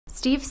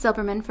Steve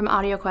Silberman from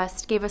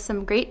AudioQuest gave us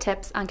some great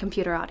tips on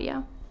computer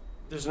audio.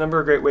 There's a number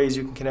of great ways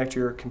you can connect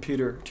your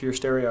computer to your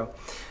stereo.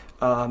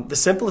 The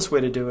simplest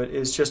way to do it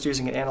is just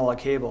using an analog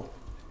cable.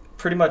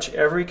 Pretty much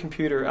every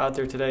computer out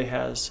there today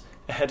has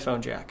a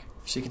headphone jack,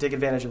 so you can take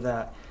advantage of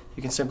that.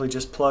 You can simply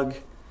just plug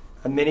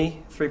a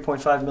mini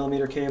 3.5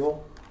 millimeter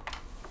cable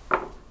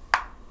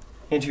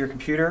into your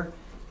computer,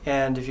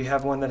 and if you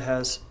have one that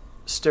has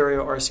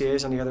stereo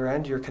RCAs on the other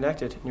end, you're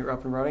connected and you're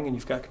up and running and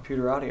you've got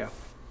computer audio.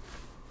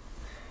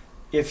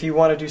 If you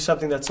want to do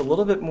something that's a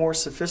little bit more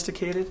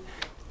sophisticated,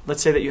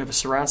 let's say that you have a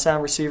surround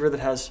sound receiver that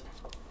has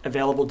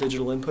available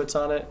digital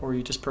inputs on it, or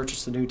you just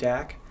purchased a new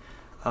DAC.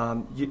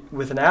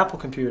 With an Apple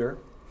computer,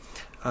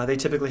 they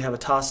typically have a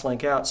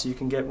Toslink out, so you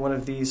can get one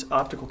of these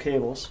optical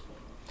cables.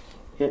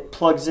 It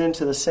plugs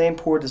into the same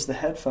port as the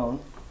headphone,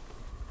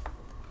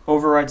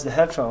 overrides the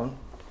headphone,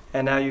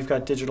 and now you've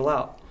got digital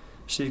out.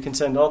 So you can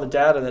send all the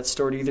data that's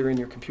stored either in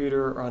your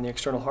computer or on the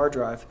external hard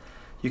drive.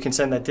 You can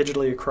send that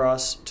digitally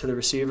across to the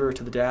receiver or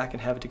to the DAC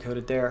and have it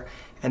decoded there.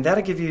 And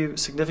that'll give you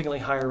significantly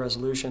higher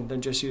resolution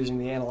than just using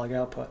the analog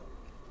output.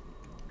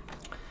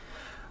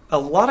 A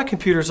lot of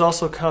computers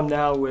also come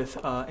now with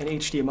an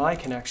HDMI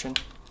connection.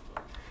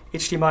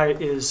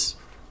 HDMI is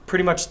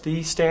pretty much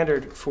the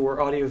standard for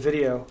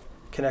audio-video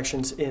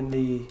connections in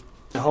the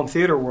home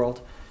theater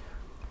world.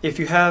 If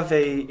you have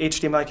a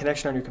HDMI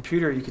connection on your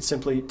computer, you could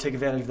simply take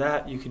advantage of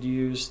that. You could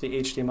use the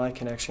HDMI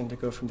connection to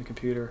go from the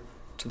computer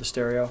to the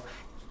stereo.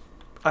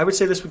 I would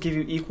say this would give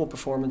you equal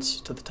performance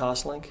to the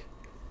Toslink.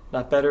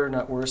 Not better,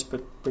 not worse,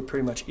 but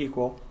pretty much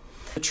equal.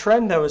 The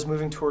trend, though, is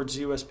moving towards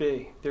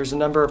USB. There's a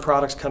number of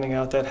products coming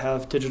out that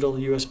have digital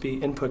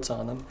USB inputs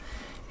on them.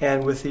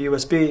 And with the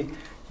USB,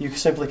 you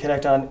simply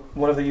connect on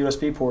one of the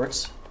USB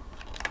ports,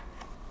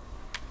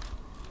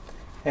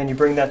 and you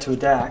bring that to a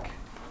DAC.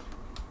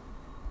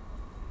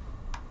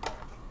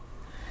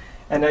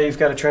 And now you've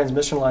got a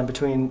transmission line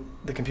between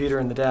the computer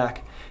and the DAC.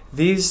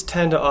 These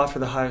tend to offer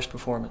the highest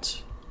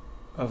performance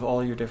of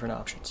all your different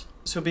options.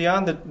 So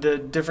beyond the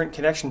different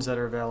connections that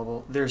are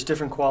available, there's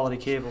different quality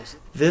cables.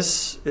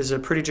 This is a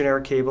pretty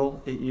generic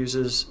cable. It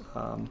uses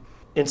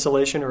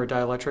insulation or a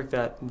dielectric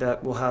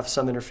that will have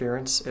some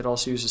interference. It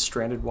also uses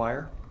stranded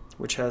wire,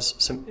 which has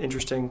some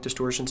interesting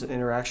distortions and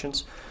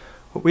interactions.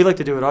 What we like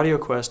to do at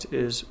AudioQuest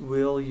is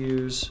we'll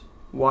use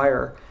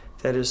wire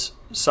that is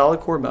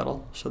solid core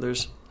metal, so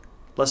there's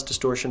less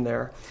distortion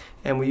there,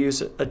 and we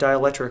use a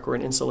dielectric or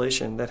an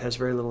insulation that has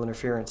very little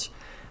interference.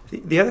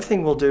 The other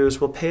thing we'll do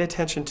is we'll pay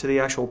attention to the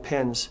actual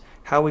pins.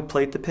 How we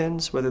plate the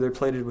pins, whether they're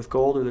plated with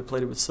gold or they're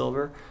plated with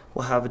silver,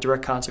 will have a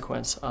direct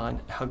consequence on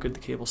how good the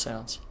cable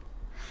sounds.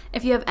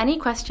 If you have any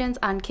questions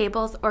on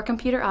cables or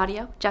computer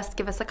audio, just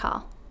give us a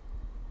call.